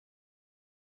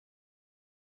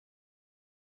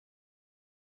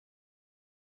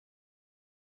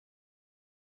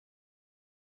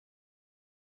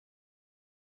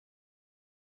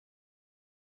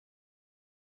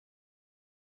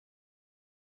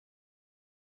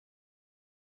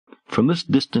From this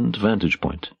distant vantage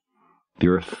point, the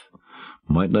Earth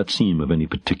might not seem of any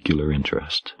particular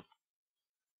interest.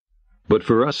 But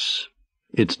for us,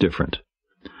 it's different.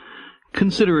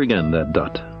 Consider again that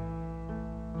dot.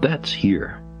 That's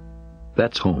here.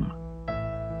 That's home.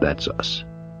 That's us.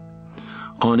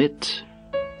 On it,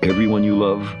 everyone you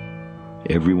love,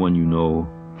 everyone you know,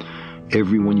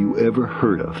 everyone you ever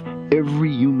heard of,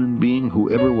 every human being who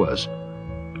ever was,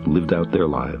 lived out their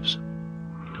lives.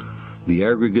 The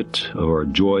aggregate of our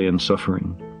joy and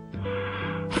suffering,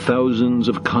 thousands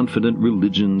of confident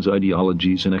religions,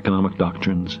 ideologies, and economic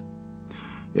doctrines,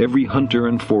 every hunter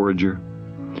and forager,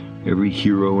 every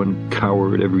hero and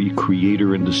coward, every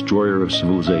creator and destroyer of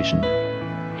civilization,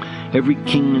 every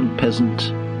king and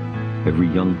peasant, every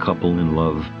young couple in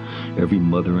love, every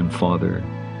mother and father,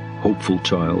 hopeful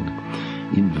child,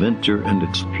 inventor and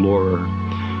explorer,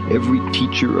 every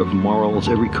teacher of morals,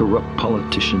 every corrupt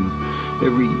politician,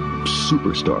 every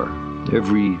superstar,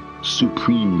 every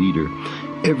supreme leader,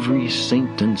 every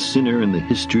saint and sinner in the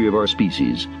history of our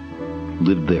species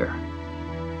lived there,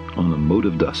 on a mote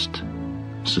of dust,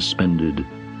 suspended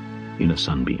in a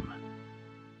sunbeam.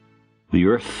 The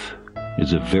Earth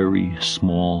is a very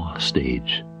small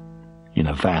stage in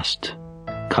a vast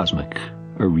cosmic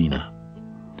arena.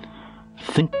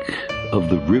 Think of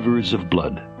the rivers of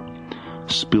blood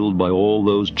spilled by all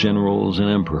those generals and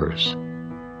emperors,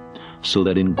 so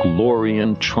that in glory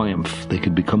and triumph they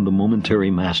could become the momentary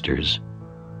masters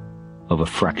of a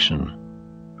fraction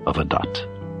of a dot.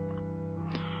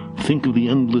 Think of the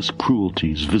endless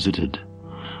cruelties visited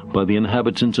by the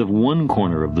inhabitants of one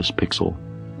corner of this pixel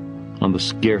on the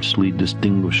scarcely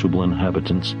distinguishable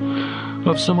inhabitants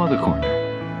of some other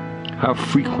corner. How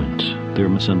frequent their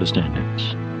misunderstandings,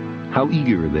 how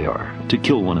eager they are to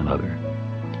kill one another,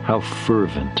 how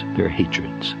fervent their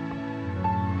hatreds.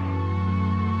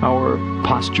 Our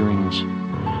posturings,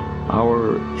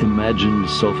 our imagined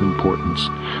self-importance,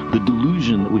 the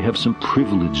delusion that we have some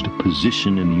privileged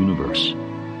position in the universe,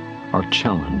 are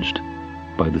challenged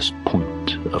by this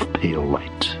point of pale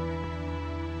light.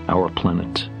 Our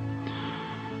planet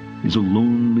is a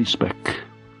lonely speck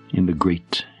in the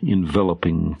great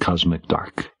enveloping cosmic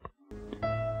dark.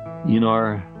 In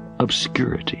our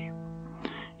obscurity,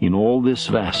 in all this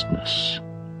vastness,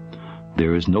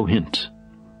 there is no hint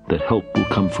that help will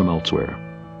come from elsewhere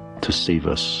to save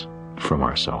us from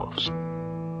ourselves.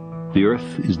 The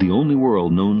Earth is the only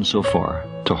world known so far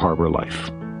to harbor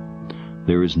life.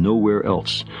 There is nowhere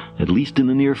else, at least in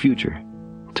the near future,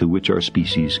 to which our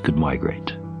species could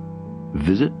migrate.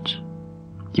 Visit?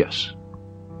 Yes.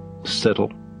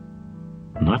 Settle?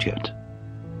 Not yet.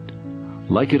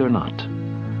 Like it or not,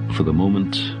 for the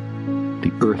moment,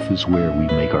 the Earth is where we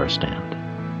make our stand.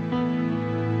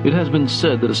 It has been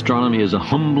said that astronomy is a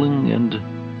humbling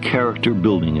and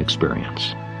character-building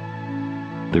experience.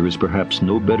 There is perhaps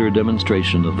no better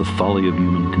demonstration of the folly of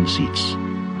human conceits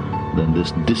than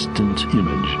this distant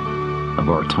image of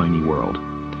our tiny world.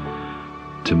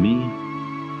 To me,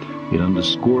 it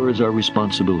underscores our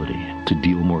responsibility to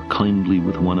deal more kindly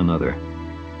with one another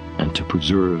and to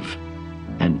preserve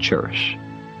and cherish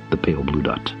the pale blue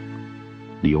dot,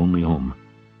 the only home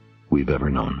we've ever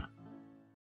known.